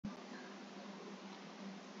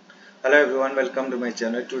Hello everyone, welcome to my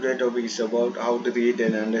channel. Today topic is about how to read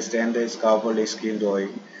and understand the scaffold scheme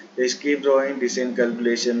drawing. The scheme drawing design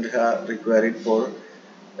calculations are required for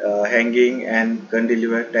hanging and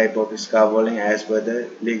cantilever type of scaffolding as per the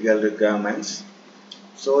legal requirements.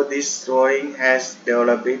 So this drawing has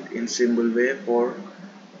developed it in simple way for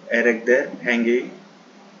erect the hanging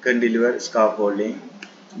cantilever scaffolding.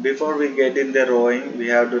 Before we get in the drawing, we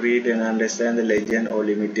have to read and understand the legend or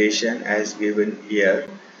limitation as given here.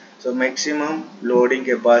 So maximum loading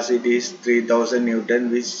capacity is 3000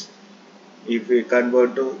 Newton, which if we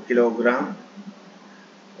convert to kilogram,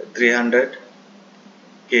 300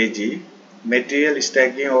 kg. Material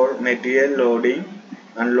stacking or material loading,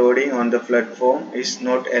 unloading on the platform is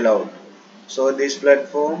not allowed. So this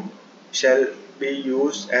platform shall be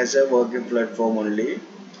used as a working platform only.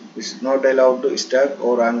 It's not allowed to stack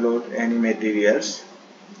or unload any materials.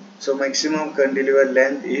 So maximum cantilever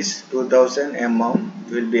length is 2000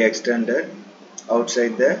 mm will be extended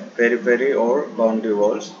outside the periphery or boundary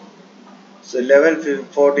walls. So level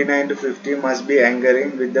 49 to 50 must be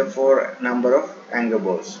anchoring with the 4 number of anchor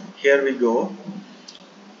bolts. Here we go.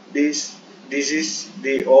 This is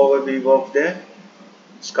the overview of the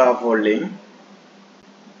scaffolding.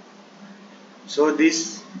 So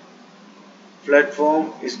this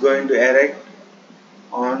platform is going to erect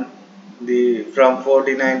on the from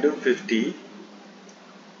 49 to 50.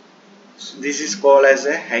 So this is called as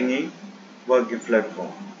a hanging working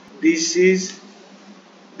platform. This is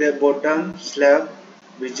the bottom slab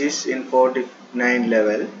which is in 49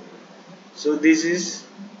 level. So this is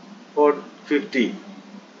for 50.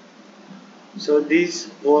 So these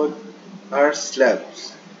both are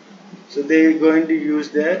slabs. So they are going to use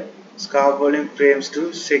the scaffolding frames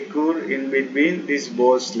to secure in between these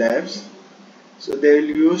both slabs. So they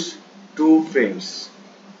will use two frames,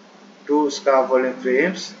 two scaffolding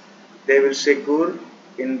frames. They will secure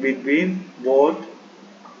in between both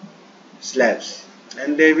slabs,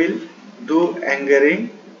 and they will do anchoring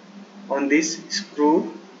on these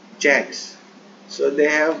screw jacks. So they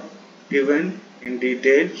have given in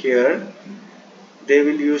detail here. They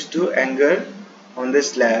will use to anchor on the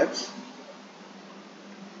slabs,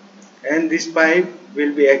 and this pipe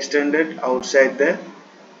will be extended outside the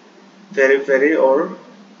periphery or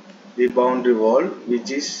the boundary wall, which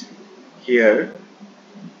is here.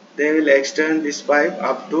 They will extend this pipe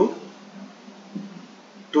up to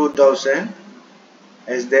 2000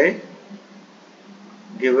 as they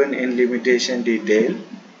given in limitation detail.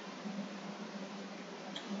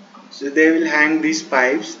 So they will hang these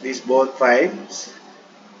pipes, these both pipes,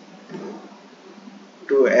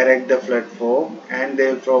 to erect the platform, and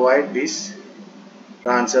they will provide this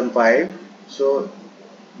ransom pipe. So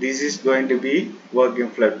this is going to be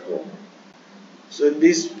working platform. So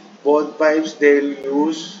these both pipes they will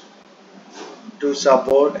use to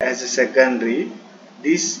support as a secondary.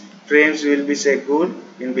 These frames will be secured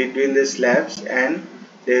in between the slabs, and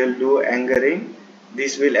they will do anchoring.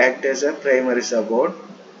 This will act as a primary support.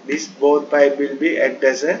 This both pipe will be act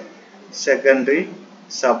as a secondary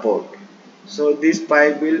support. So this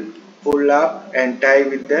pipe will pull up and tie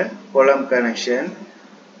with the column connection.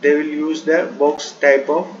 They will use the box type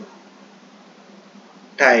of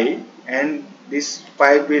tie, and this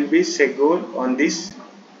pipe will be secured on this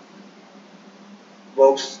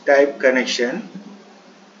box type connection,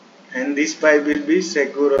 and this pipe will be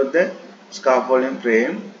secured on the scaffolding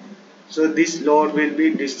frame. So this load will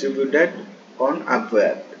be distributed on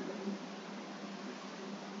upward.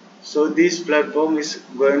 So this platform is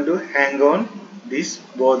going to hang on these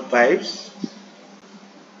both pipes.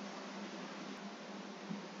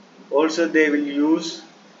 Also they will use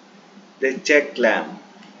the check clamp.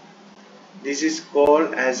 This is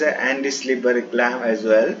called as an anti-slippery clamp as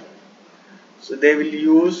well. So they will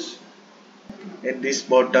use at this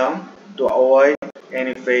bottom to avoid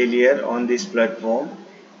any failure on this platform.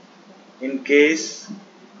 In case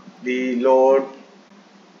the load,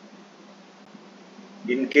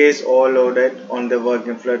 in case overloaded on the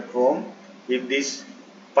working platform, if this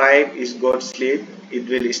pipe is got slip, it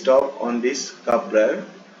will stop on this coupler.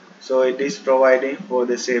 So it is providing for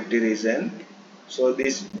the safety reason. So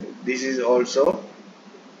this is also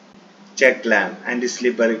check clamp,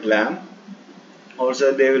 anti-slippery clamp.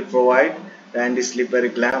 Also they will provide the anti-slippery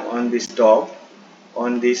clamp on this top,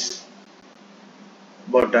 on this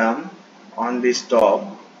bottom, on this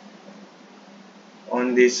top,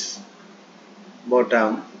 on this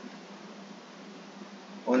bottom,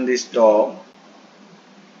 on this top,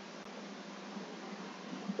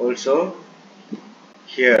 also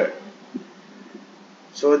here.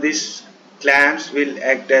 So these clamps will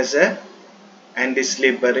act as a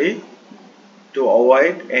anti-slippery to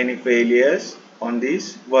avoid any failures on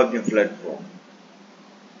this working platform.